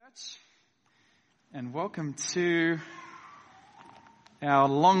And welcome to our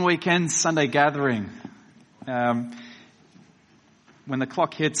long weekend Sunday gathering. When the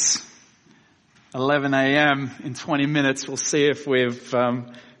clock hits 11 a.m. in 20 minutes, we'll see if we've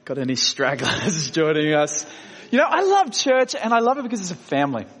got any stragglers joining us. You know, I love church, and I love it because it's a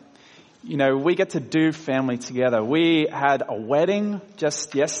family. You know, we get to do family together. We had a wedding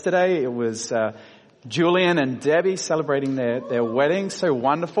just yesterday. It was Julian and Debbie celebrating their wedding. So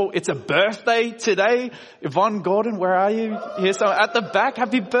wonderful. It's a birthday today. Yvonne Gordon, where are you? Here, so at the back.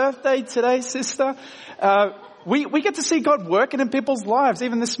 Happy birthday today, sister. We get to see God working in people's lives.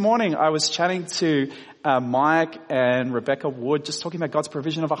 Even this morning, I was chatting to Mike and Rebecca Wood, just talking about God's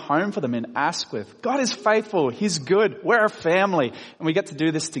provision of a home for them in Asquith. God is faithful. He's good. We're a family, and we get to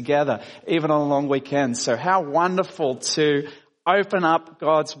do this together, even on a long weekend. So how wonderful to open up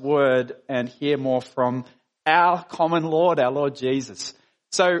God's word and hear more from our common Lord, our Lord Jesus.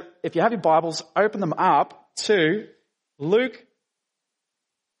 So if you have your Bibles, open them up to Luke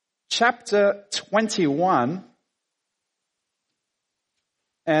chapter 21.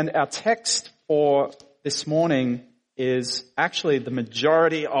 And our text for this morning is actually the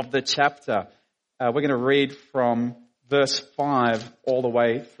majority of the chapter. We're going to read from verse 5 all the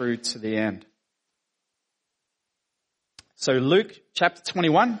way through to the end. So Luke chapter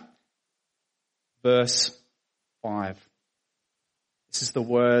 21, verse 5. This is the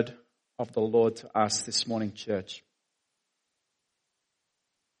word of the Lord to us this morning, church.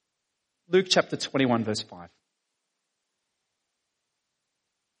 Luke chapter 21, verse 5.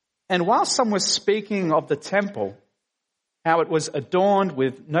 And while some were speaking of the temple, how it was adorned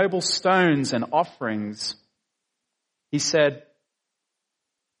with noble stones and offerings, he said,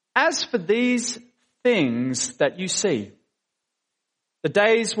 "As for these things that you see, the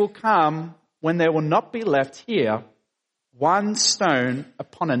days will come when there will not be left here one stone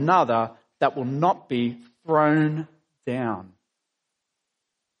upon another that will not be thrown down."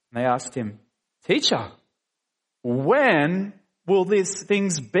 And they asked him, "Teacher, when will these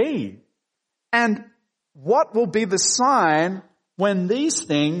things be? And what will be the sign when these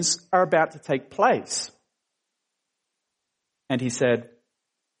things are about to take place?" And he said,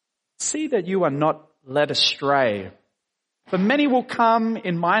 "See that you are not led astray. For many will come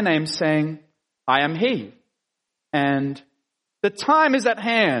in my name saying, 'I am he,' and 'the time is at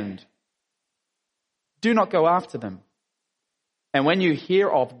hand.' Do not go after them. And when you hear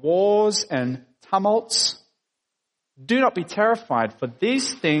of wars and tumults, do not be terrified, for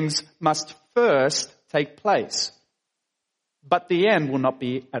these things must first take place. But the end will not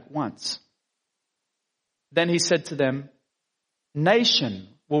be at once." Then he said to them, "Nation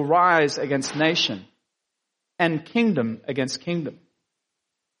will rise against nation, and kingdom against kingdom.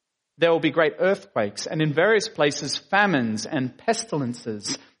 There will be great earthquakes, and in various places famines and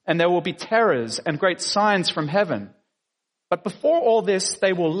pestilences, and there will be terrors and great signs from heaven. But before all this,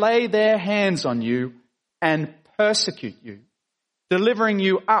 they will lay their hands on you and persecute you, delivering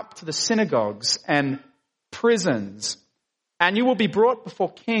you up to the synagogues and prisons, and you will be brought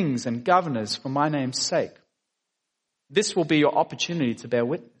before kings and governors for my name's sake. This will be your opportunity to bear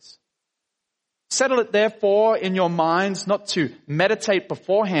witness. Settle it therefore in your minds not to meditate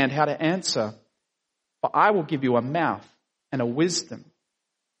beforehand how to answer, for I will give you a mouth and a wisdom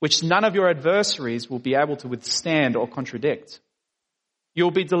which none of your adversaries will be able to withstand or contradict. You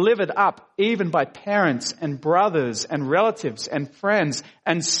will be delivered up even by parents and brothers and relatives and friends,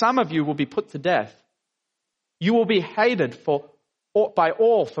 and some of you will be put to death. You will be hated by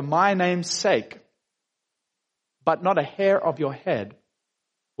all for my name's sake, but not a hair of your head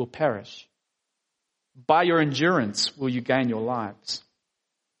will perish. By your endurance will you gain your lives.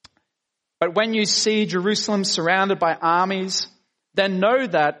 But when you see Jerusalem surrounded by armies, then know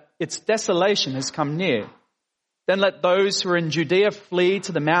that its desolation has come near. Then let those who are in Judea flee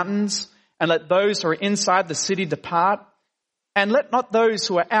to the mountains, and let those who are inside the city depart, and let not those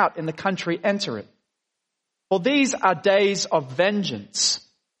who are out in the country enter it. For these are days of vengeance,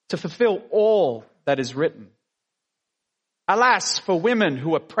 to fulfill all that is written. Alas, for women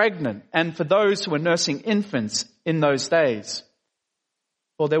who are pregnant and for those who are nursing infants in those days.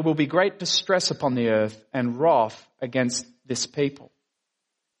 For there will be great distress upon the earth and wrath against this people.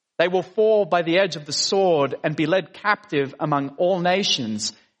 They will fall by the edge of the sword and be led captive among all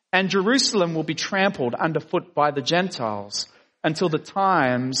nations, and Jerusalem will be trampled underfoot by the Gentiles until the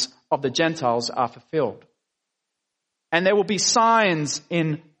times of the Gentiles are fulfilled. And there will be signs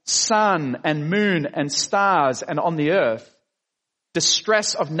in sun and moon and stars and on the earth,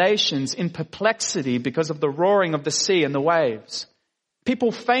 distress of nations in perplexity because of the roaring of the sea and the waves,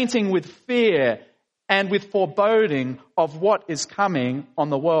 people fainting with fear and with foreboding of what is coming on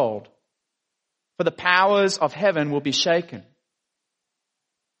the world. for the powers of heaven will be shaken.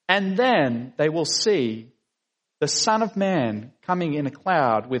 And then they will see the Son of Man coming in a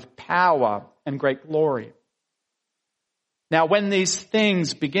cloud with power and great glory. Now, when these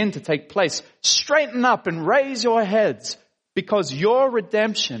things begin to take place, straighten up and raise your heads, because your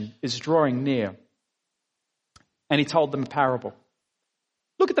redemption is drawing near. And he told them a parable.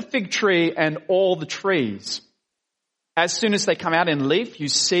 Look at the fig tree and all the trees. As soon as they come out in leaf, you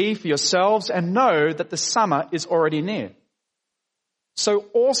see for yourselves and know that the summer is already near. So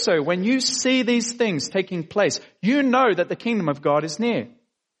also, when you see these things taking place, you know that the kingdom of God is near.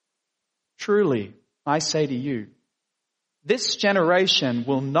 Truly, I say to you, this generation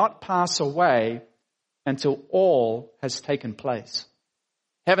will not pass away until all has taken place.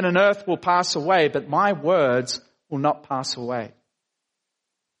 Heaven and earth will pass away, but my words will not pass away.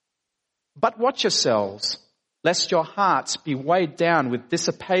 But watch yourselves, lest your hearts be weighed down with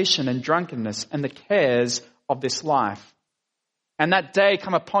dissipation and drunkenness and the cares of this life, and that day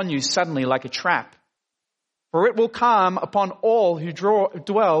come upon you suddenly like a trap. For it will come upon all who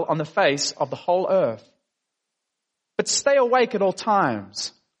dwell on the face of the whole earth. But stay awake at all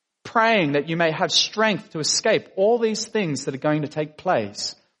times, praying that you may have strength to escape all these things that are going to take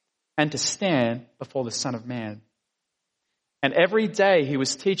place and to stand before the Son of Man. And every day he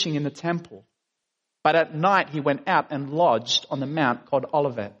was teaching in the temple, but at night he went out and lodged on the mount called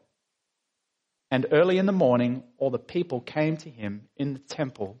Olivet. And early in the morning, all the people came to him in the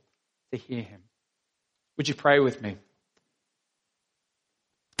temple to hear him. Would you pray with me?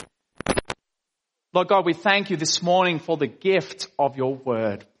 Lord God, we thank you this morning for the gift of your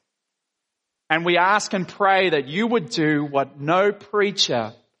word. And we ask and pray that you would do what no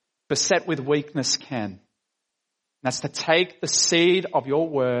preacher beset with weakness can. And that's to take the seed of your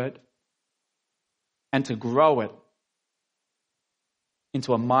word and to grow it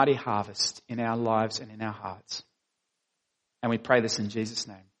into a mighty harvest in our lives and in our hearts. And we pray this in Jesus'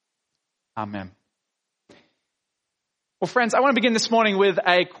 name. Amen. Well, friends, I want to begin this morning with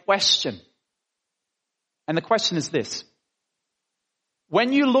a question. And the question is this.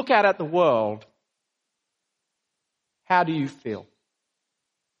 When you look out at the world, how do you feel?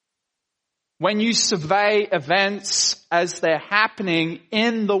 When you survey events as they're happening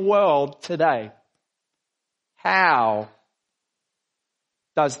in the world today, how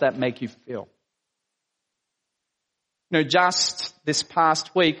does that make you feel? You know, just this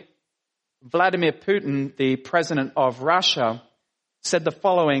past week, Vladimir Putin, the president of Russia, said the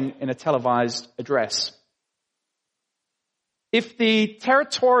following in a televised address. If the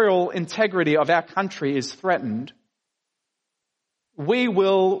territorial integrity of our country is threatened, we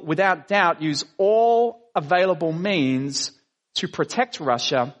will, without doubt, use all available means to protect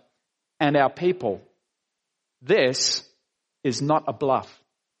Russia and our people. This is not a bluff.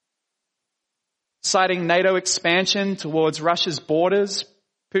 Citing NATO expansion towards Russia's borders,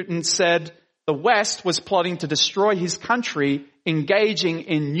 Putin said the West was plotting to destroy his country, engaging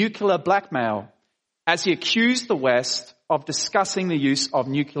in nuclear blackmail, as he accused the West of discussing the use of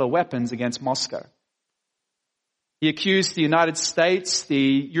nuclear weapons against Moscow. He accused the United States,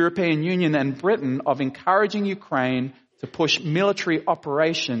 the European Union, and Britain of encouraging Ukraine to push military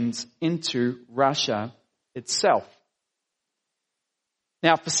operations into Russia itself.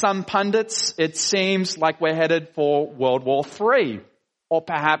 Now, for some pundits, it seems like we're headed for World War III, or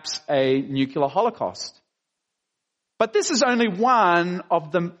perhaps a nuclear holocaust. But this is only one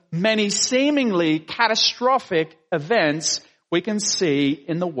of the many seemingly catastrophic events we can see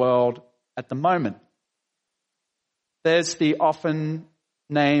in the world at the moment. There's the often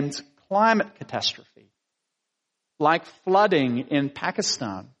named climate catastrophe, like flooding in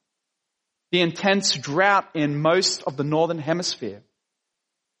Pakistan, the intense drought in most of the northern hemisphere,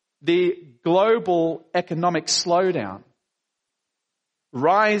 the global economic slowdown,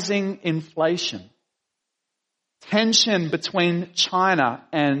 rising inflation, tension between China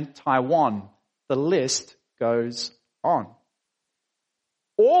and Taiwan. The list goes on.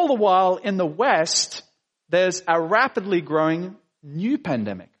 All the while in the West, there's a rapidly growing new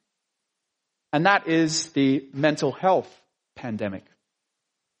pandemic, and that is the mental health pandemic.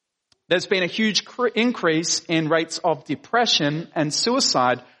 There's been a huge increase in rates of depression and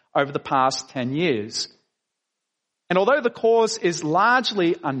suicide over the past 10 years. And although the cause is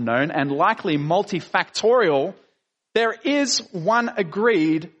largely unknown and likely multifactorial, there is one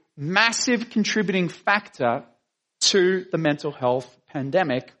agreed massive contributing factor to the mental health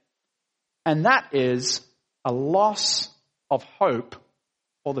pandemic, and that is a loss of hope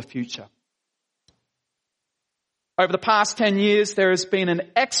for the future. Over the past 10 years, there has been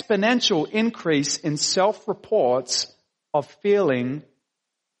an exponential increase in self-reports of feeling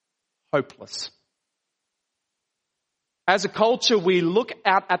hopeless. As a culture, we look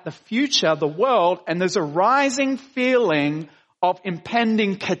out at the future, the world, and there's a rising feeling of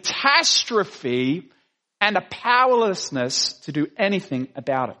impending catastrophe and a powerlessness to do anything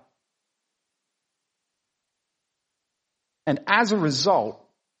about it. And as a result,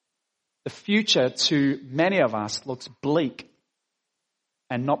 the future to many of us looks bleak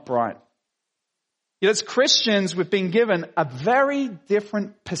and not bright. Yet as Christians, we've been given a very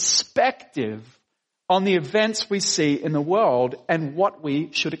different perspective on the events we see in the world and what we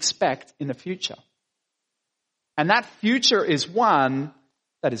should expect in the future. And that future is one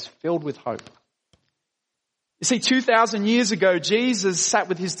that is filled with hope. You see, 2,000 years ago, Jesus sat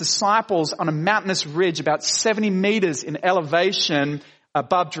with his disciples on a mountainous ridge about 70 meters in elevation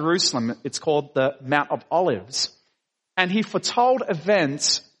above Jerusalem. It's called the Mount of Olives. And he foretold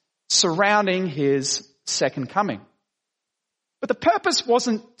events surrounding his second coming. But the purpose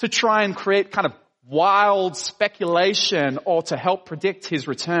wasn't to try and create kind of wild speculation or to help predict his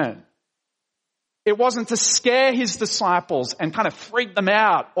return. It wasn't to scare his disciples and kind of freak them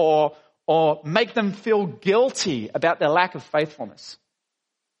out or make them feel guilty about their lack of faithfulness.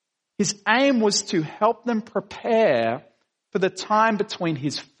 His aim was to help them prepare for the time between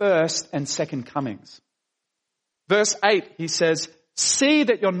his first and second comings. Verse 8, he says, see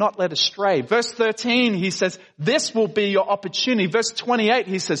that you're not led astray. Verse 13, he says, this will be your opportunity. Verse 28,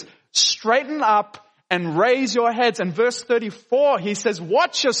 he says, straighten up and raise your heads. And verse 34, he says,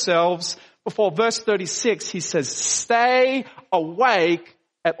 watch yourselves. Before verse 36, he says, stay awake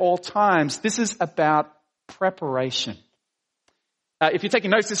at all times. This is about preparation. If you're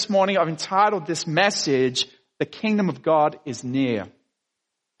taking notes this morning, I've entitled this message, The Kingdom of God is Near.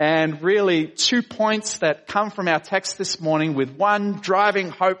 And really 2 points that come from our text this morning, with one driving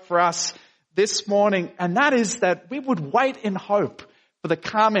hope for us this morning, and that is that we would wait in hope for the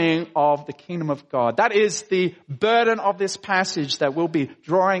coming of the kingdom of God. That is the burden of this passage that we'll be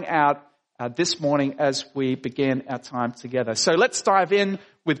drawing out this morning as we begin our time together. So let's dive in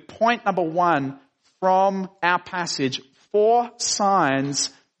with point number 1 from our passage. 4 signs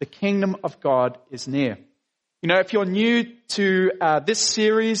the kingdom of God is near. You know, if you're new to this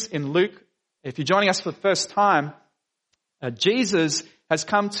series in Luke, if you're joining us for the first time, Jesus has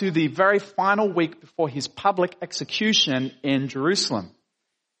come to the very final week before his public execution in Jerusalem.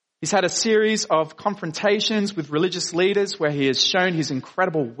 He's had a series of confrontations with religious leaders where he has shown his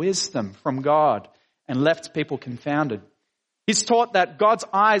incredible wisdom from God and left people confounded. He's taught that God's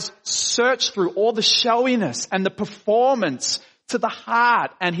eyes search through all the showiness and the performance to the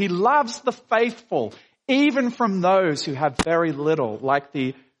heart, and he loves the faithful, even from those who have very little, like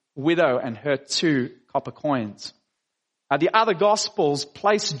the widow and her 2 copper coins. The other Gospels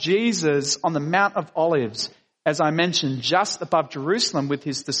place Jesus on the Mount of Olives, as I mentioned, just above Jerusalem with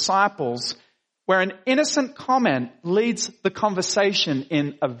his disciples, where an innocent comment leads the conversation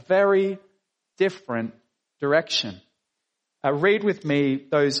in a very different direction. Read with me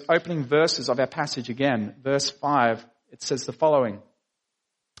those opening verses of our passage again. Verse 5, it says the following.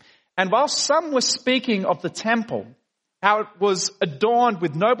 And while some were speaking of the temple, how it was adorned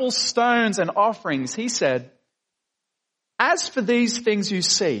with noble stones and offerings, he said, as for these things you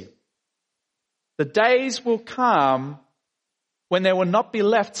see, the days will come when there will not be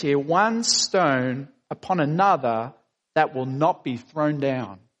left here one stone upon another that will not be thrown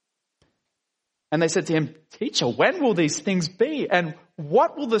down. And they said to him, Teacher, when will these things be? And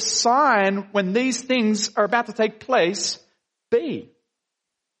what will the sign when these things are about to take place be?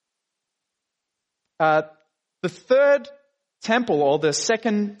 The third temple, or the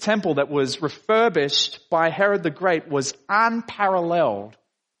second temple that was refurbished by Herod the Great, was unparalleled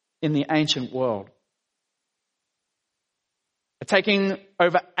in the ancient world. Taking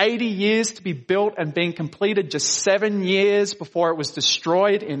over 80 years to be built and being completed just 7 years before it was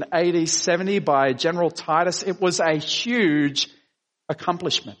destroyed in AD 70 by General Titus, it was a huge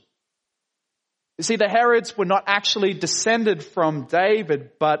accomplishment. You see, the Herods were not actually descended from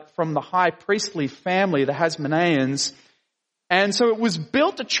David, but from the high priestly family, the Hasmoneans. And so it was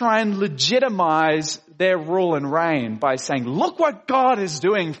built to try and legitimize their rule and reign by saying, look what God is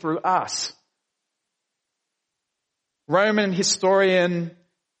doing through us. Roman historian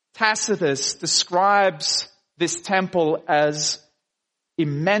Tacitus describes this temple as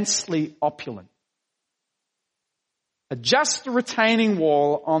immensely opulent. Just the retaining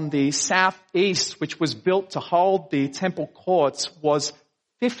wall on the southeast, which was built to hold the temple courts, was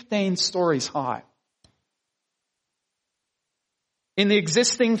 15 stories high. In the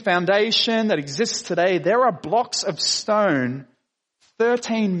existing foundation that exists today, there are blocks of stone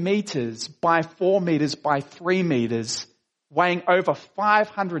 13 meters by 4 meters by 3 meters, weighing over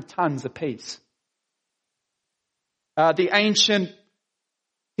 500 tons apiece. The ancient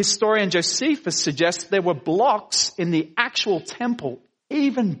historian Josephus suggests there were blocks in the actual temple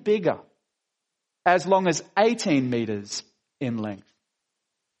even bigger, as long as 18 meters in length.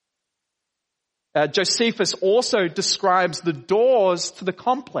 Josephus also describes the doors to the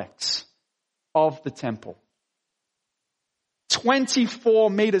complex of the temple. 24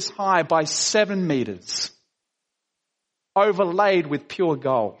 meters high by 7 meters, overlaid with pure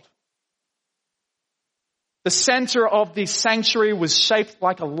gold. The center of the sanctuary was shaped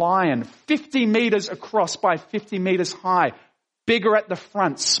like a lion, 50 meters across by 50 meters high, bigger at the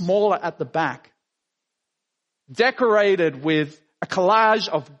front, smaller at the back. Decorated with a collage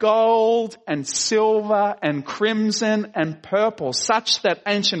of gold and silver and crimson and purple, such that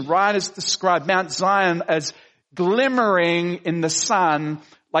ancient writers describe Mount Zion as glimmering in the sun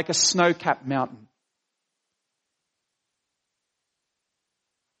like a snow-capped mountain.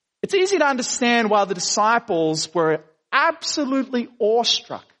 It's easy to understand why the disciples were absolutely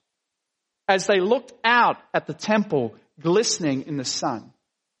awestruck as they looked out at the temple glistening in the sun.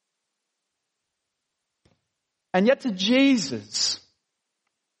 And yet to Jesus,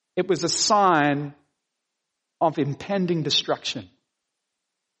 it was a sign of impending destruction.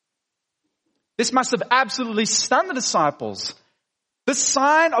 This must have absolutely stunned the disciples. The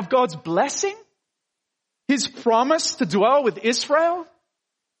sign of God's blessing, His promise to dwell with Israel,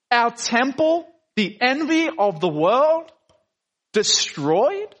 our temple, the envy of the world,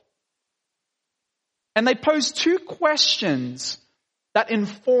 destroyed. And they pose two questions that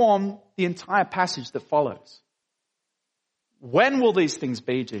inform the entire passage that follows. When will these things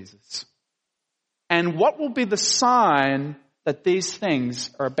be, Jesus? And what will be the sign that these things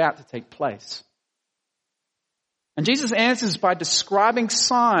are about to take place? And Jesus answers by describing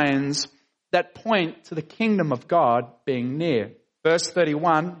signs that point to the kingdom of God being near. Verse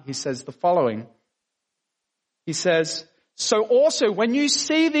 31, he says the following. He says, "So also when you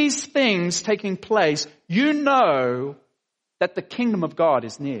see these things taking place, you know that the kingdom of God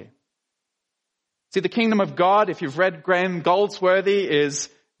is near." See, the kingdom of God, if you've read Graham Goldsworthy, is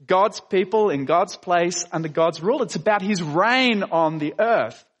God's people in God's place under God's rule. It's about His reign on the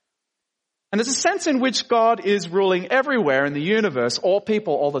earth. And there's a sense in which God is ruling everywhere in the universe, all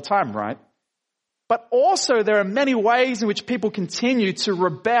people, all the time, right? But also there are many ways in which people continue to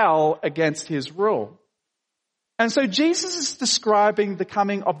rebel against His rule. And so Jesus is describing the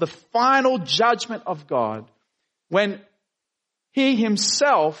coming of the final judgment of God when He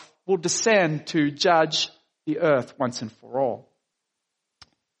Himself will descend to judge the earth once and for all.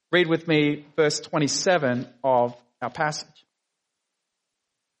 Read with me verse 27 of our passage.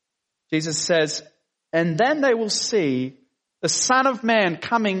 Jesus says, "And then they will see the Son of Man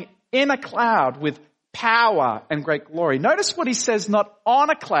coming in a cloud with power and great glory." Notice what He says, not on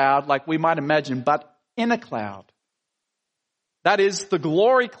a cloud like we might imagine, but in a cloud. That is the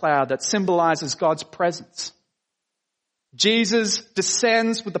glory cloud that symbolizes God's presence. Jesus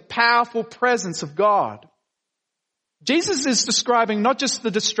descends with the powerful presence of God. Jesus is describing not just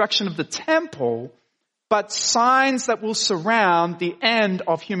the destruction of the temple, but signs that will surround the end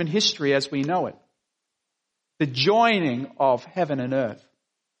of human history as we know it. The joining of heaven and earth.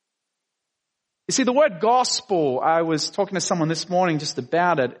 You see, the word gospel, I was talking to someone this morning just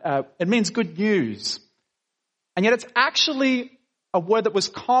about it. It means good news. And yet it's actually a word that was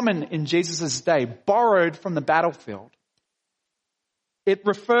common in Jesus' day, borrowed from the battlefield. It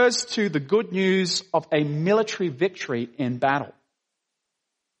refers to the good news of a military victory in battle.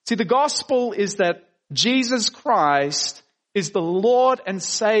 See, the gospel is that Jesus Christ is the Lord and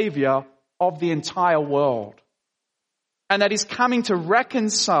Savior of the entire world. And that He's coming to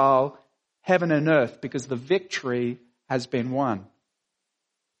reconcile heaven and earth because the victory has been won.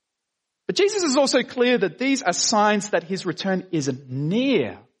 But Jesus is also clear that these are signs that His return is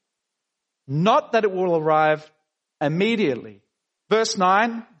near, not that it will arrive immediately. Verse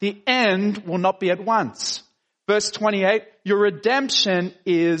 9, the end will not be at once. Verse 28, your redemption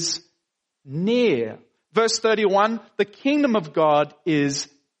is near. Verse 31, the kingdom of God is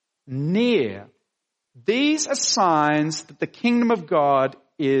near. These are signs that the kingdom of God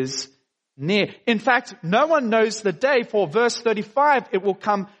is near. In fact, no one knows the day, for verse 35, it will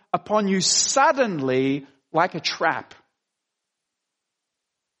come upon you suddenly like a trap.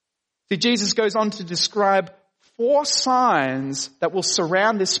 See, Jesus goes on to describe 4 signs that will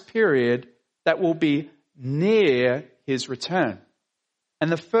surround this period that will be near His return.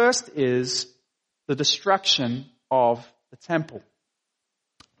 And the first is the destruction of the temple.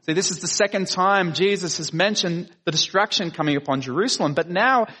 See, this is the second time Jesus has mentioned the destruction coming upon Jerusalem, but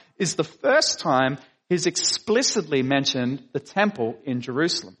now is the first time He's explicitly mentioned the temple in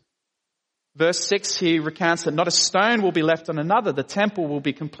Jerusalem. Verse 6, he recounts that not a stone will be left on another. The temple will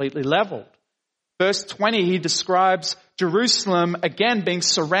be completely leveled. Verse 20, he describes Jerusalem again being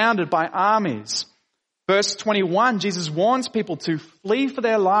surrounded by armies. Verse 21, Jesus warns people to flee for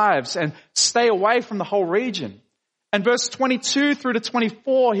their lives and stay away from the whole region. And verse 22 through to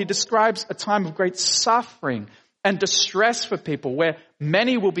 24, he describes a time of great suffering and distress for people where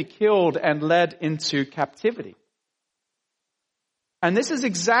many will be killed and led into captivity. And this is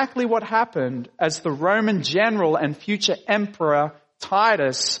exactly what happened as the Roman general and future emperor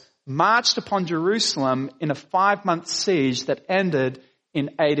Titus marched upon Jerusalem in a 5-month siege that ended in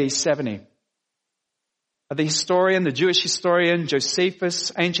AD 70. The Jewish historian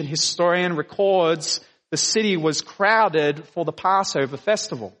Josephus, ancient historian, records the city was crowded for the Passover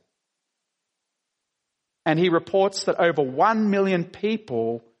festival. And he reports that over 1 million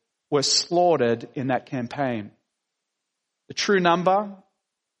people were slaughtered in that campaign. The true number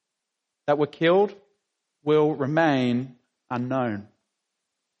that were killed will remain unknown.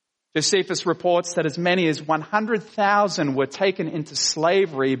 Josephus reports that as many as 100,000 were taken into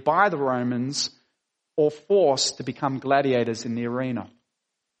slavery by the Romans or forced to become gladiators in the arena.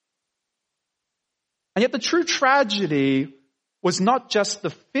 And yet the true tragedy was not just the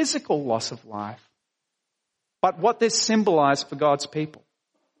physical loss of life, but what this symbolized for God's people.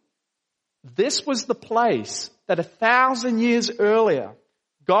 This was the place that 1,000 years earlier,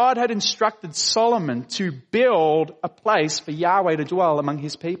 God had instructed Solomon to build a place for Yahweh to dwell among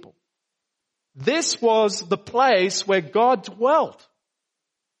his people. This was the place where God dwelt,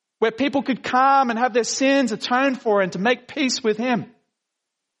 where people could come and have their sins atoned for and to make peace with him.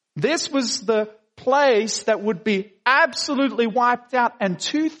 This was the place that would be absolutely wiped out, and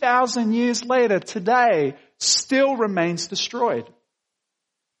 2,000 years later, today, still remains destroyed.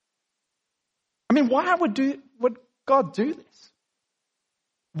 I mean, why would God do this?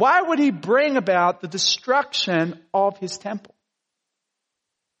 Why would he bring about the destruction of his temple?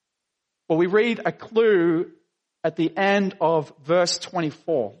 Well, we read a clue at the end of verse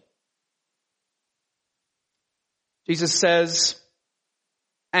 24. Jesus says,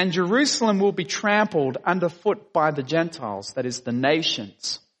 "And Jerusalem will be trampled underfoot by the Gentiles," that is the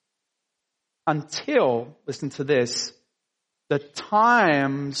nations, "until," listen to this, "the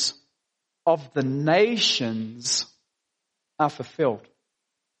times of the nations are fulfilled."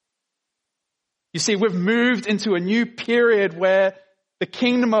 You see, we've moved into a new period where the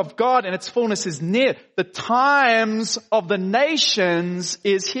kingdom of God and its fullness is near. The times of the nations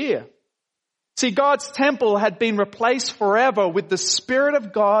is here. See, God's temple had been replaced forever with the Spirit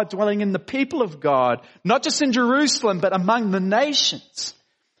of God dwelling in the people of God, not just in Jerusalem, but among the nations.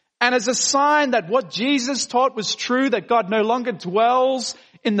 And as a sign that what Jesus taught was true, that God no longer dwells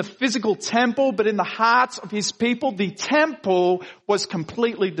in the physical temple, but in the hearts of his people, the temple was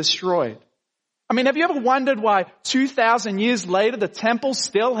completely destroyed. I mean, have you ever wondered why 2,000 years later the temple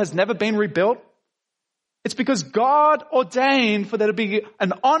still has never been rebuilt? It's because God ordained for there to be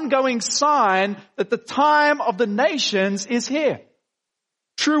an ongoing sign that the time of the nations is here.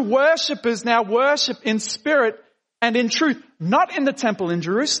 True worshippers now worship in spirit and in truth, not in the temple in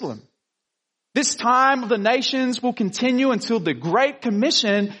Jerusalem. This time of the nations will continue until the Great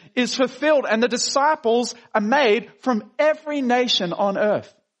Commission is fulfilled and the disciples are made from every nation on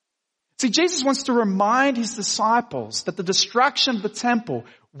earth. See, Jesus wants to remind his disciples that the destruction of the temple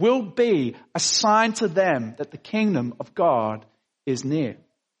will be a sign to them that the kingdom of God is near.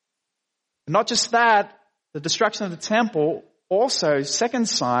 And not just that, the destruction of the temple, also, second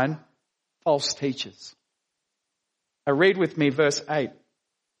sign, false teachers. Now read with me verse 8.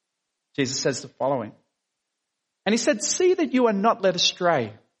 Jesus says the following. "And he said, see that you are not led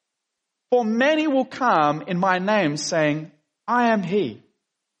astray. For many will come in my name saying, I am he.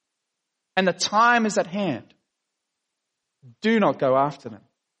 And the time is at hand. Do not go after them."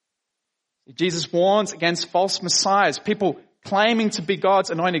 Jesus warns against false messiahs, people claiming to be God's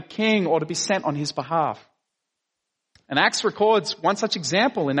anointed king or to be sent on his behalf. And Acts records one such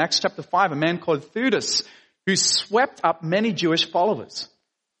example in Acts chapter 5, a man called Theudas, who swept up many Jewish followers.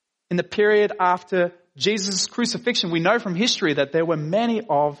 In the period after Jesus' crucifixion, we know from history that there were many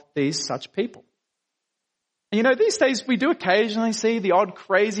of these such people. And you know, these days we do occasionally see the odd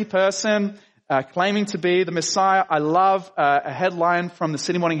crazy person claiming to be the Messiah. I love a headline from the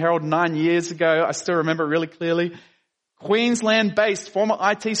Sydney Morning Herald 9 years ago. I still remember it really clearly. Queensland-based former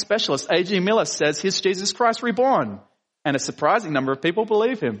IT specialist A.G. Miller says, "Here's Jesus Christ reborn." And a surprising number of people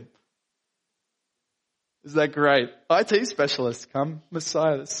believe him. Is that great? IT specialist, come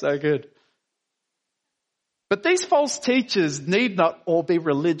Messiah. That's so good. But these false teachers need not all be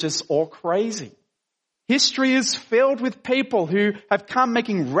religious or crazy. History is filled with people who have come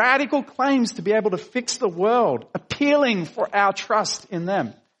making radical claims to be able to fix the world, appealing for our trust in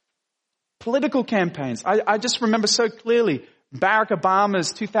them. Political campaigns. I just remember so clearly Barack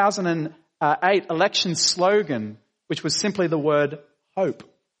Obama's 2008 election slogan, which was simply the word hope.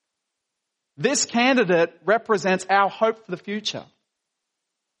 This candidate represents our hope for the future.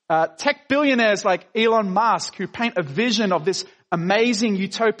 Tech billionaires like Elon Musk, who paint a vision of this amazing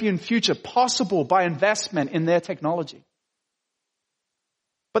utopian future possible by investment in their technology.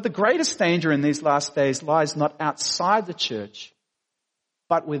 But the greatest danger in these last days lies not outside the church,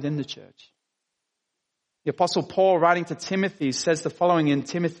 but within the church. The Apostle Paul, writing to Timothy, says the following in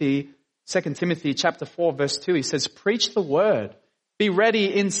 2 Timothy chapter 4, verse 2. He says, "Preach the word. Be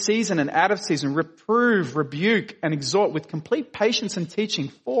ready in season and out of season. Reprove, rebuke, and exhort with complete patience and teaching.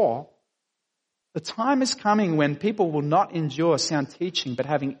 For the time is coming when people will not endure sound teaching, but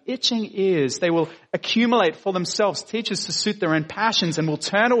having itching ears, they will accumulate for themselves teachers to suit their own passions and will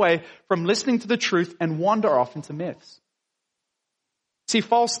turn away from listening to the truth and wander off into myths." See,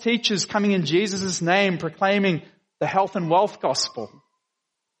 false teachers coming in Jesus' name proclaiming the health and wealth gospel,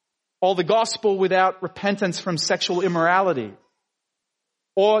 or the gospel without repentance from sexual immorality,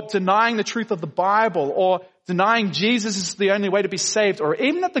 or denying the truth of the Bible, or denying Jesus is the only way to be saved, or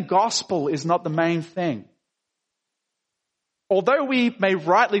even that the gospel is not the main thing. Although we may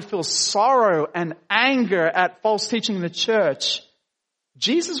rightly feel sorrow and anger at false teaching in the church,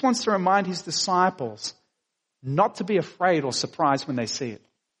 Jesus wants to remind his disciples not to be afraid or surprised when they see it.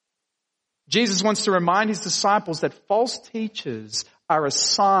 Jesus wants to remind his disciples that false teachers are a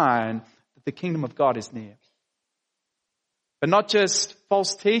sign that the kingdom of God is near. But not just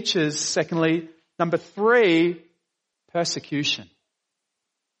false teachers. Secondly, number 3, persecution.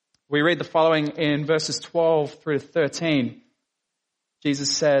 We read the following in verses 12 through to 13.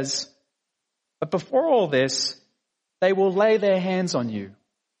 Jesus says, "But before all this, they will lay their hands on you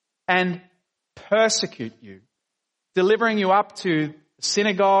and persecute you, delivering you up to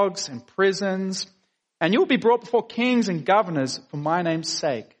synagogues and prisons, and you will be brought before kings and governors for my name's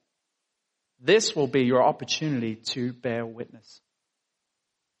sake. This will be your opportunity to bear witness."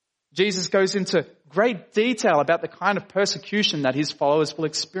 Jesus goes into great detail about the kind of persecution that his followers will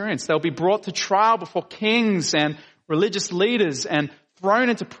experience. They'll be brought to trial before kings and religious leaders and thrown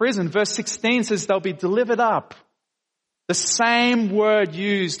into prison. Verse 16 says they'll be delivered up. The same word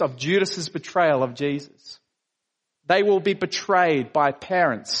used of Judas's betrayal of Jesus. They will be betrayed by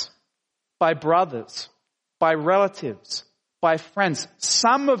parents, by brothers, by relatives, by friends.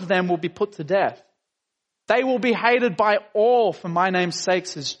 Some of them will be put to death. They will be hated by all for my name's sake,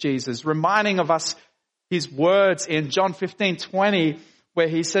 says Jesus, reminding of us his words in John 15:20, where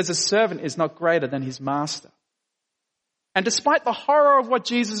he says a servant is not greater than his master. And despite the horror of what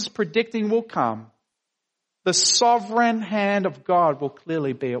Jesus is predicting will come, the sovereign hand of God will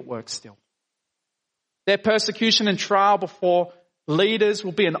clearly be at work still. Their persecution and trial before leaders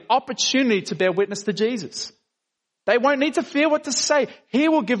will be an opportunity to bear witness to Jesus. They won't need to fear what to say. He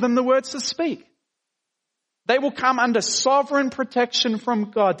will give them the words to speak. They will come under sovereign protection from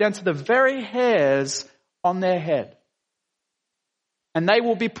God down to the very hairs on their head. And they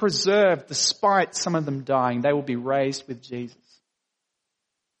will be preserved despite some of them dying. They will be raised with Jesus.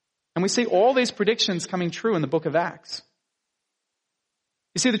 And we see all these predictions coming true in the book of Acts.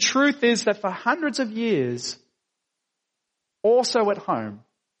 You see, the truth is that for hundreds of years, also at home,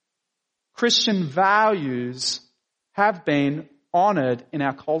 Christian values have been honored in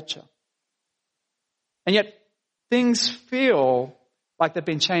our culture. And yet, things feel like they've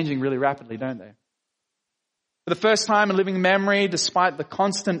been changing really rapidly, don't they? For the first time in living memory, despite the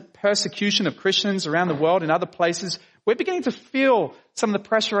constant persecution of Christians around the world in other places, we're beginning to feel some of the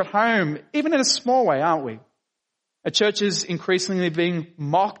pressure at home, even in a small way, aren't we? A church is increasingly being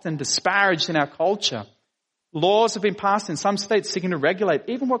mocked and disparaged in our culture. Laws have been passed in some states seeking to regulate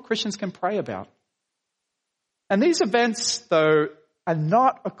even what Christians can pray about. And these events, though, are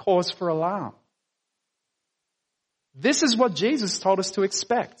not a cause for alarm. This is what Jesus told us to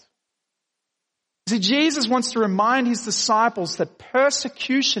expect. See, Jesus wants to remind his disciples that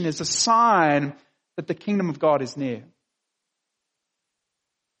persecution is a sign that the kingdom of God is near.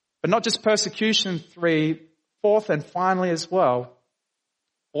 But not just persecution, fourth and finally as well,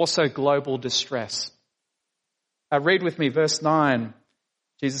 also global distress. Read with me verse 9.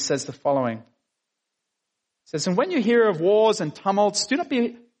 Jesus says the following. He says, "And when you hear of wars and tumults, do not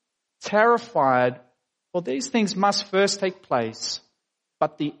be terrified, for these things must first take place,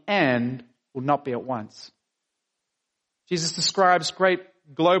 but the end will not be at once." Jesus describes great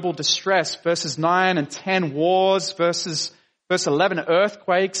global distress, verses 9 and 10, wars, verses Verse 11,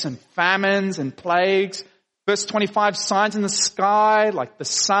 earthquakes and famines and plagues. Verse 25, signs in the sky like the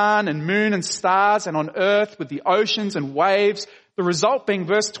sun and moon and stars, and on earth with the oceans and waves. The result being,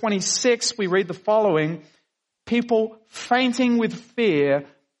 verse 26, we read the following: people fainting with fear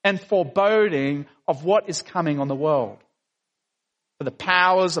and foreboding of what is coming on the world. For the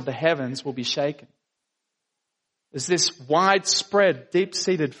powers of the heavens will be shaken. There's this widespread,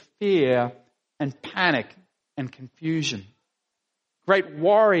 deep-seated fear and panic and confusion. Great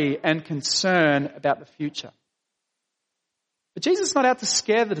worry and concern about the future. But Jesus is not out to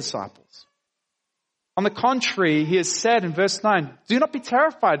scare the disciples. On the contrary, he has said in verse 9, do not be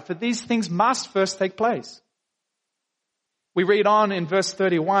terrified, for these things must first take place. We read on in verse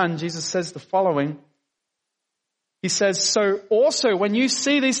 31, Jesus says the following. He says, so also when you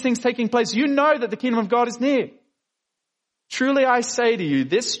see these things taking place, you know that the kingdom of God is near. Truly I say to you,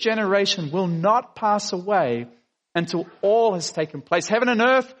 this generation will not pass away until all has taken place. Heaven and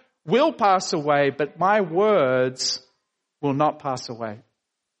earth will pass away, but my words will not pass away.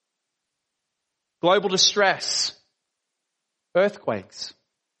 Global distress, earthquakes,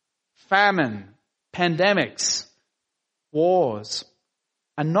 famine, pandemics, wars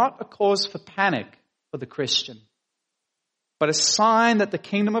are not a cause for panic for the Christian, but a sign that the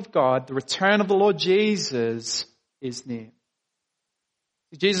kingdom of God, the return of the Lord Jesus, is near.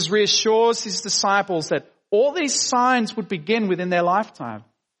 Jesus reassures his disciples that all these signs would begin within their lifetime.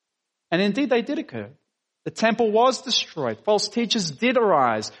 And indeed they did occur. The temple was destroyed. False teachers did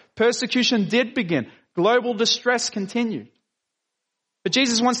arise. Persecution did begin. Global distress continued. But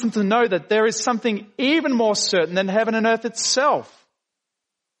Jesus wants them to know that there is something even more certain than heaven and earth itself.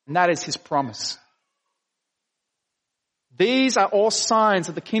 And that is his promise. These are all signs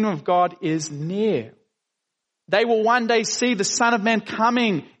that the kingdom of God is near. They will one day see the Son of Man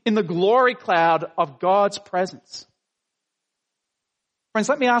coming in the glory cloud of God's presence. Friends,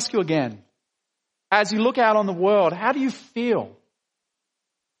 let me ask you again. As you look out on the world, how do you feel?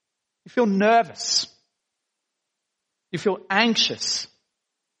 You feel nervous. You feel anxious.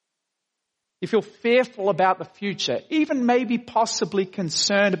 You feel fearful about the future, even maybe possibly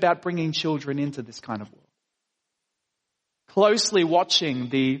concerned about bringing children into this kind of world. Closely watching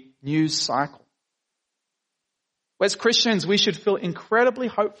the news cycle. As Christians, we should feel incredibly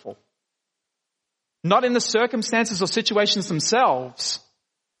hopeful. Not in the circumstances or situations themselves,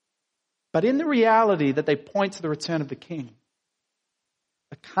 but in the reality that they point to the return of the King.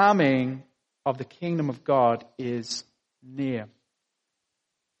 The coming of the kingdom of God is near.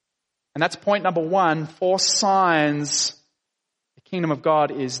 And that's point number one, 4 signs the kingdom of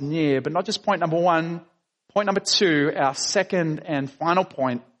God is near. But not just point number 1, point number 2, our second and final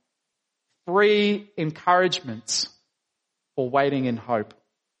point, 3 encouragements for waiting in hope.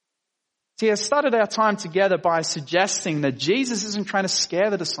 See, I started our time together by suggesting that Jesus isn't trying to scare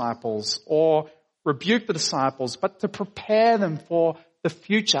the disciples or rebuke the disciples, but to prepare them for the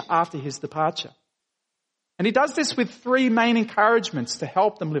future after his departure. And he does this with 3 main encouragements to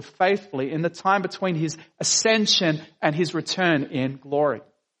help them live faithfully in the time between his ascension and his return in glory.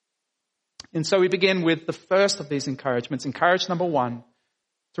 And so we begin with the first of these encouragements. Encouragement number 1,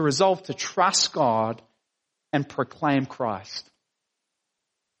 to resolve to trust God and proclaim Christ.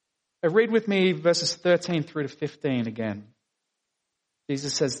 Read with me verses 13 through to 15 again.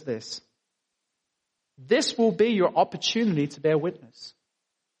 Jesus says this. This will be your opportunity to bear witness.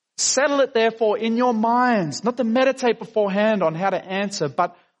 Settle it therefore in your minds, not to meditate beforehand on how to answer,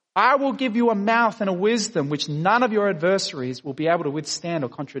 but I will give you a mouth and a wisdom which none of your adversaries will be able to withstand or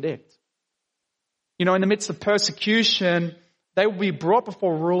contradict. You know, in the midst of persecution, they will be brought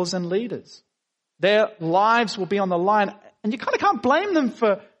before rulers and leaders. Their lives will be on the line, and you kind of can't blame them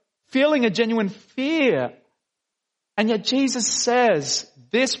for feeling a genuine fear. And yet Jesus says,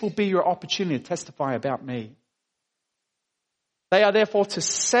 this will be your opportunity to testify about me. They are therefore to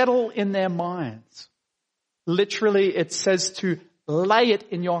settle in their minds. Literally, it says to lay it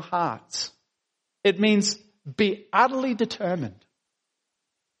in your hearts. It means be utterly determined.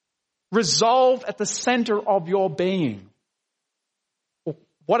 Resolve at the center of your being.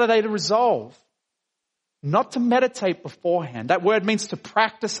 What are they to resolve? Not to meditate beforehand. That word means to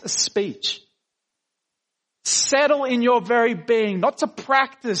practice a speech. Settle in your very being, not to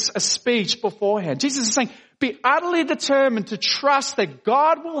practice a speech beforehand. Jesus is saying, be utterly determined to trust that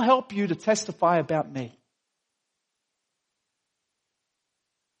God will help you to testify about me.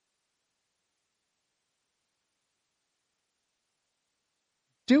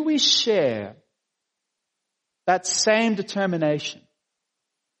 Do we share that same determination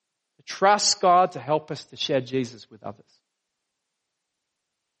to trust God to help us to share Jesus with others?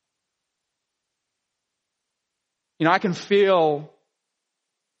 I can feel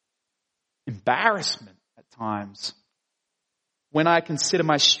embarrassment at times when I consider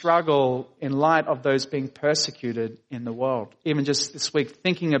my struggle in light of those being persecuted in the world. Even just this week,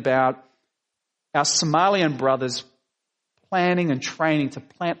 thinking about our Somalian brothers planning and training to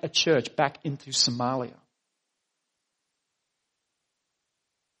plant a church back into Somalia.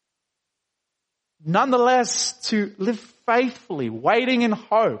 Nonetheless, to live faithfully, waiting in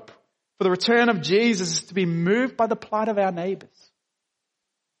hope for the return of Jesus, is to be moved by the plight of our neighbors.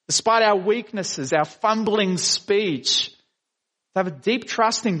 Despite our weaknesses, our fumbling speech, to have a deep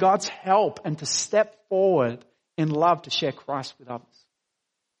trust in God's help and to step forward in love to share Christ with others.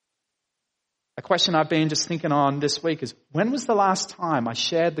 A question I've been just thinking on this week is, when was the last time I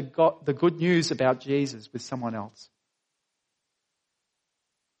shared the good news about Jesus with someone else?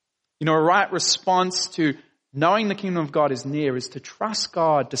 A right response to knowing the kingdom of God is near is to trust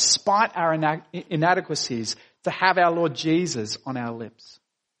God despite our inadequacies, to have our Lord Jesus on our lips.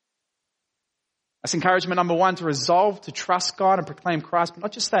 That's encouragement number 1, to resolve to trust God and proclaim Christ. But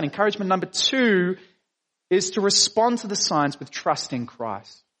not just that. Encouragement number 2 is to respond to the signs with trust in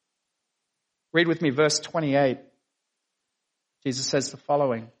Christ. Read with me verse 28. Jesus says the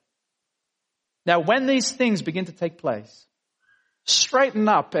following. Now when these things begin to take place, straighten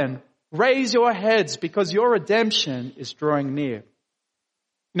up and raise your heads, because your redemption is drawing near.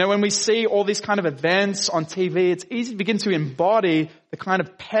 When we see all these kind of events on TV, it's easy to begin to embody the kind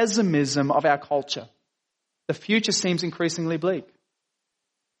of pessimism of our culture. The future seems increasingly bleak.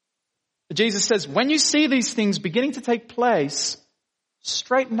 Jesus says, when you see these things beginning to take place,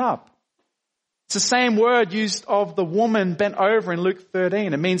 straighten up. It's the same word used of the woman bent over in Luke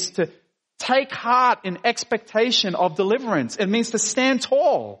 13. It means to take heart in expectation of deliverance. It means to stand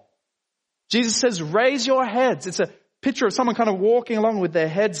tall. Jesus says, raise your heads. It's a picture of someone kind of walking along with their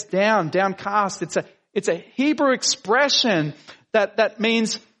heads down, downcast. It's a Hebrew expression that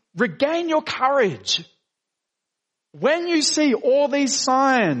means regain your courage. When you see all these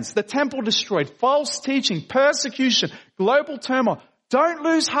signs, the temple destroyed, false teaching, persecution, global turmoil, don't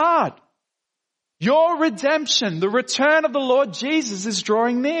lose heart. Your redemption, the return of the Lord Jesus, is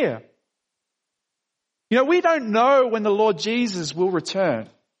drawing near. We don't know when the Lord Jesus will return.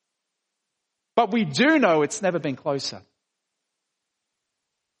 But we do know it's never been closer.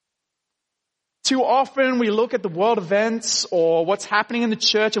 Too often we look at the world events or what's happening in the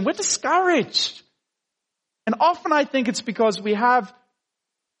church and we're discouraged. And often I think it's because we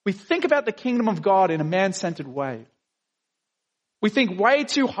think about the kingdom of God in a man-centered way. We think way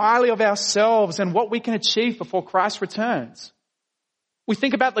too highly of ourselves and what we can achieve before Christ returns. We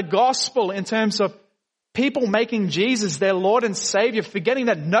think about the gospel in terms of people making Jesus their Lord and Savior, forgetting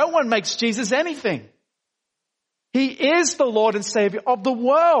that no one makes Jesus anything. He is the Lord and Savior of the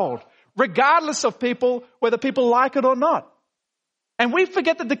world, regardless of people, whether people like it or not. And we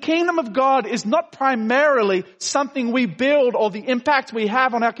forget that the kingdom of God is not primarily something we build or the impact we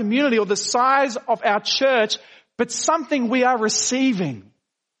have on our community or the size of our church, but something we are receiving.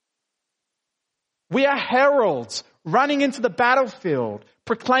 We are heralds running into the battlefield,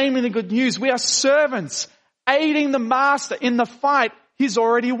 proclaiming the good news. We are servants, aiding the master in the fight he's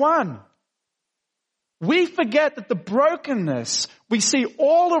already won. We forget that the brokenness we see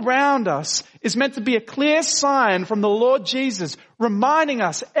all around us is meant to be a clear sign from the Lord Jesus, reminding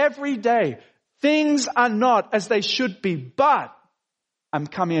us every day, things are not as they should be, but I'm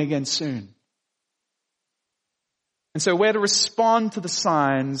coming again soon. And so we're to respond to the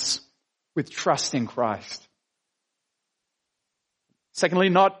signs with trust in Christ. Secondly,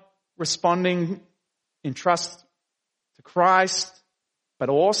 not responding in trust to Christ, but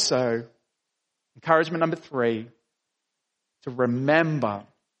also, encouragement number 3, to remember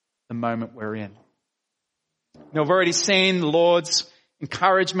the moment we're in. Now, we've already seen the Lord's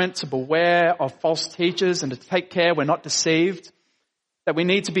encouragement to beware of false teachers and to take care we're not deceived. That we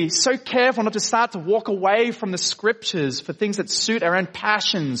need to be so careful not to start to walk away from the scriptures for things that suit our own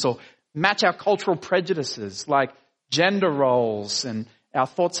passions or match our cultural prejudices, like gender roles and our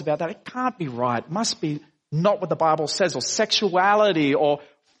thoughts about that. It can't be right. It must be not what the Bible says, or sexuality or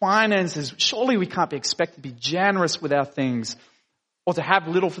finances. Surely we can't be expected to be generous with our things or to have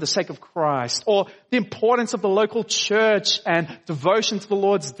little for the sake of Christ, or the importance of the local church and devotion to the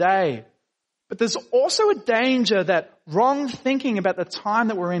Lord's day. But there's also a danger that wrong thinking about the time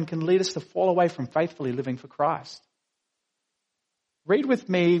that we're in can lead us to fall away from faithfully living for Christ. Read with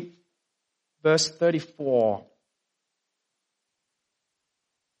me verse 34.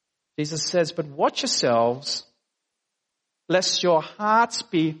 Jesus says, but watch yourselves, lest your hearts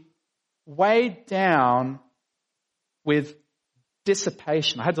be weighed down with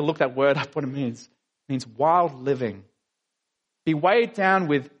dissipation. I had to look that word up, what it means. It means wild living. Be weighed down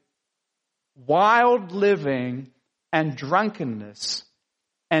with wild living and drunkenness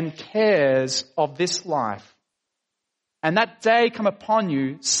and cares of this life. And that day come upon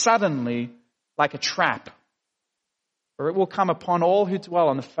you suddenly like a trap, for it will come upon all who dwell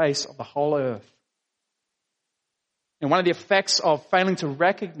on the face of the whole earth. And one of the effects of failing to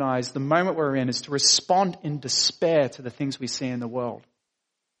recognize the moment we're in is to respond in despair to the things we see in the world.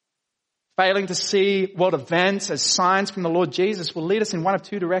 Failing to see world events as signs from the Lord Jesus will lead us in one of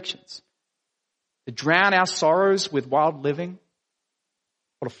two directions: to drown our sorrows with wild living,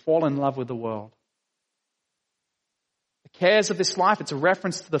 or to fall in love with the world. The cares of this life, it's a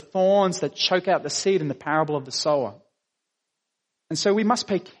reference to the thorns that choke out the seed in the parable of the sower. And so we must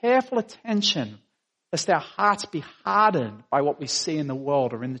pay careful attention lest our hearts be hardened by what we see in the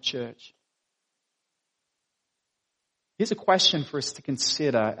world or in the church. Here's a question for us to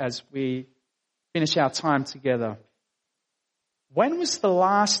consider as we finish our time together. When was the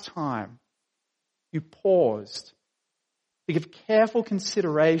last time you paused to give careful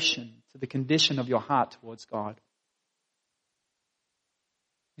consideration to the condition of your heart towards God?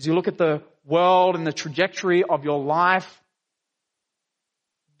 As you look at the world and the trajectory of your life,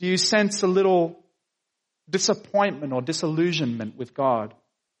 do you sense a little disappointment or disillusionment with God?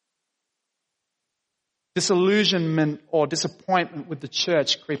 Disillusionment or disappointment with the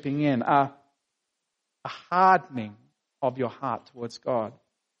church creeping in? A hardening of your heart towards God?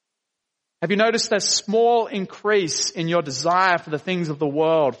 Have you noticed a small increase in your desire for the things of the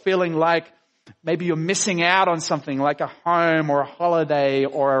world, feeling like maybe you're missing out on something like a home or a holiday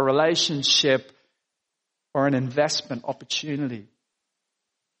or a relationship or an investment opportunity?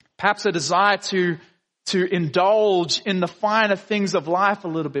 Perhaps a desire to indulge in the finer things of life a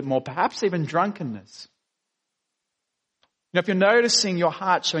little bit more, perhaps even drunkenness. You know, if you're noticing your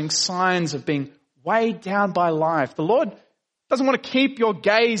heart showing signs of being weighed down by life, the Lord doesn't want to keep your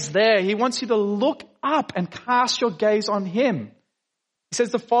gaze there. He wants you to look up and cast your gaze on Him. He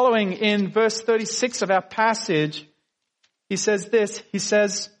says the following in verse 36 of our passage. He says this, he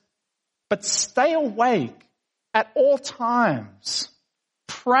says, "But stay awake at all times,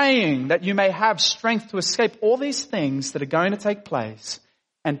 praying that you may have strength to escape all these things that are going to take place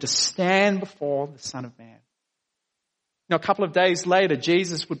and to stand before the Son of Man." Now, a couple of days later,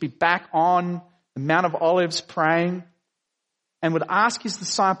 Jesus would be back on the Mount of Olives praying and would ask His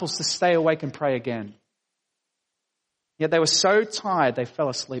disciples to stay awake and pray again. Yet they were so tired they fell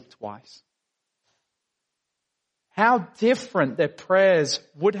asleep twice. How different their prayers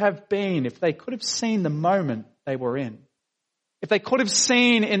would have been if they could have seen the moment they were in. If they could have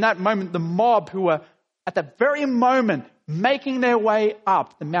seen in that moment the mob who were at that very moment making their way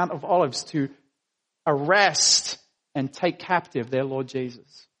up the Mount of Olives to arrest and take captive their Lord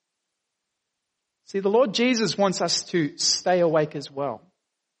Jesus. See, the Lord Jesus wants us to stay awake as well.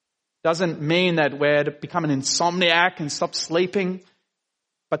 Doesn't mean that we're to become an insomniac and stop sleeping,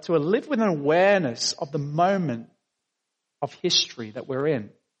 but to live with an awareness of the moment of history that we're in.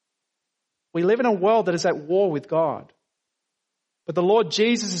 We live in a world that is at war with God. But the Lord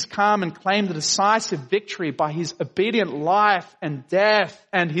Jesus has come and claimed the decisive victory by His obedient life and death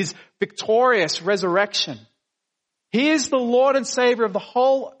and His victorious resurrection. He is the Lord and Savior of the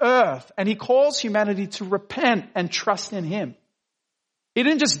whole earth, and He calls humanity to repent and trust in Him. He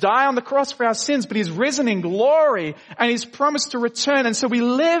didn't just die on the cross for our sins, but He's risen in glory and He's promised to return. And so we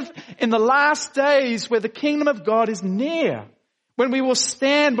live in the last days where the kingdom of God is near, when we will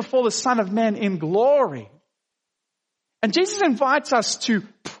stand before the Son of Man in glory. And Jesus invites us to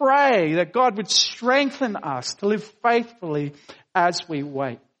pray that God would strengthen us to live faithfully as we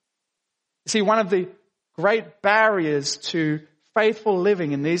wait. You see, one of the great barriers to faithful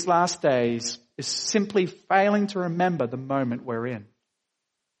living in these last days is simply failing to remember the moment we're in.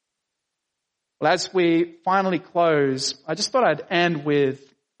 Well, as we finally close, I just thought I'd end with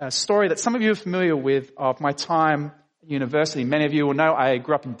a story that some of you are familiar with of my time at university. Many of you will know I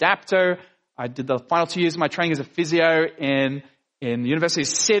grew up in Dapto. I did the final 2 years of my training as a physio in the University of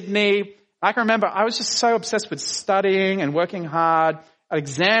Sydney. I can remember I was just so obsessed with studying and working hard. At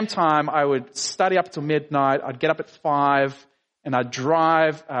exam time, I would study up till midnight. I'd get up at 5 and I'd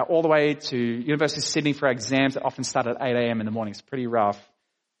drive all the way to University of Sydney for exams that often start at 8 a.m. in the morning. It's pretty rough.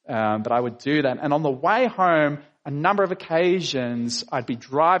 But I would do that. And on the way home, a number of occasions, I'd be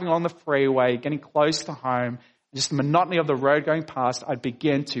driving along the freeway, getting close to home. Just the monotony of the road going past, I'd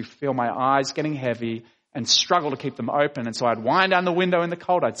begin to feel my eyes getting heavy and struggle to keep them open. And so I'd wind down the window in the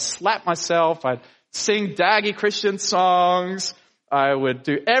cold. I'd slap myself. I'd sing daggy Christian songs. I would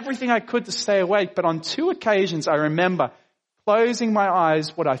do everything I could to stay awake. But on 2 occasions, I remember closing my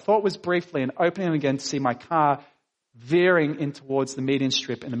eyes, what I thought was briefly, and opening them again to see my car veering in towards the median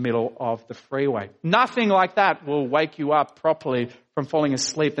strip in the middle of the freeway. Nothing like that will wake you up properly from falling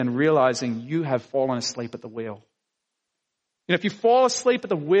asleep and realizing you have fallen asleep at the wheel. You know, if you fall asleep at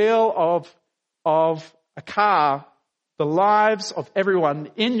the wheel of a car, the lives of everyone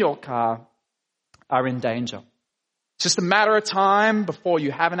in your car are in danger. It's just a matter of time before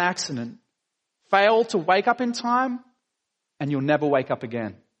you have an accident. Fail to wake up in time, and you'll never wake up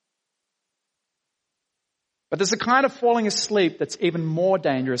again. But there's a kind of falling asleep that's even more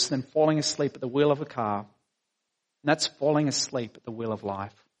dangerous than falling asleep at the wheel of a car. And that's falling asleep at the wheel of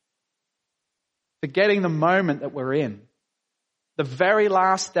life. Forgetting the moment that we're in. The very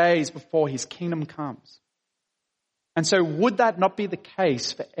last days before his kingdom comes. And so would that not be the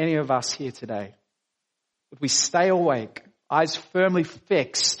case for any of us here today? Would we stay awake, eyes firmly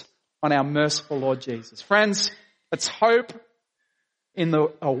fixed on our merciful Lord Jesus? Friends, let's wait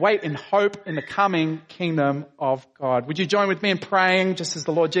in hope in the coming kingdom of God. Would you join with me in praying, just as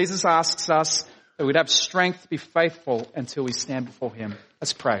the Lord Jesus asks us, that we'd have strength to be faithful until we stand before him?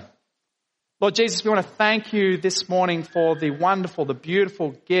 Let's pray. Lord Jesus, we want to thank you this morning for the wonderful, the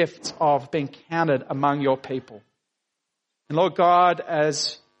beautiful gift of being counted among your people. And Lord God,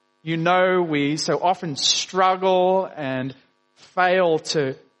 as you know, we so often struggle and fail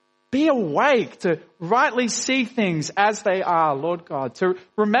to be awake, to rightly see things as they are, Lord God, to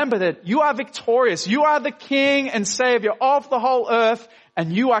remember that you are victorious. You are the King and Savior of the whole earth,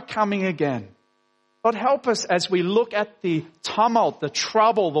 and you are coming again. Lord, help us as we look at the tumult, the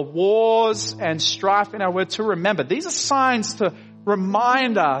trouble, the wars and strife in our world to remember. These are signs to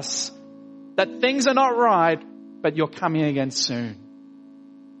remind us that things are not right, but you're coming again soon.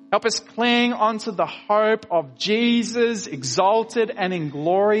 Help us cling onto the hope of Jesus, exalted and in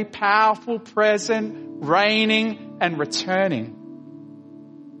glory, powerful, present, reigning and returning.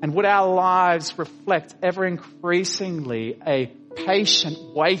 And would our lives reflect ever increasingly a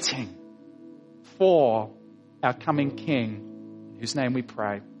patient waiting for our coming King, in whose name we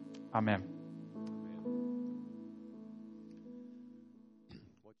pray. Amen.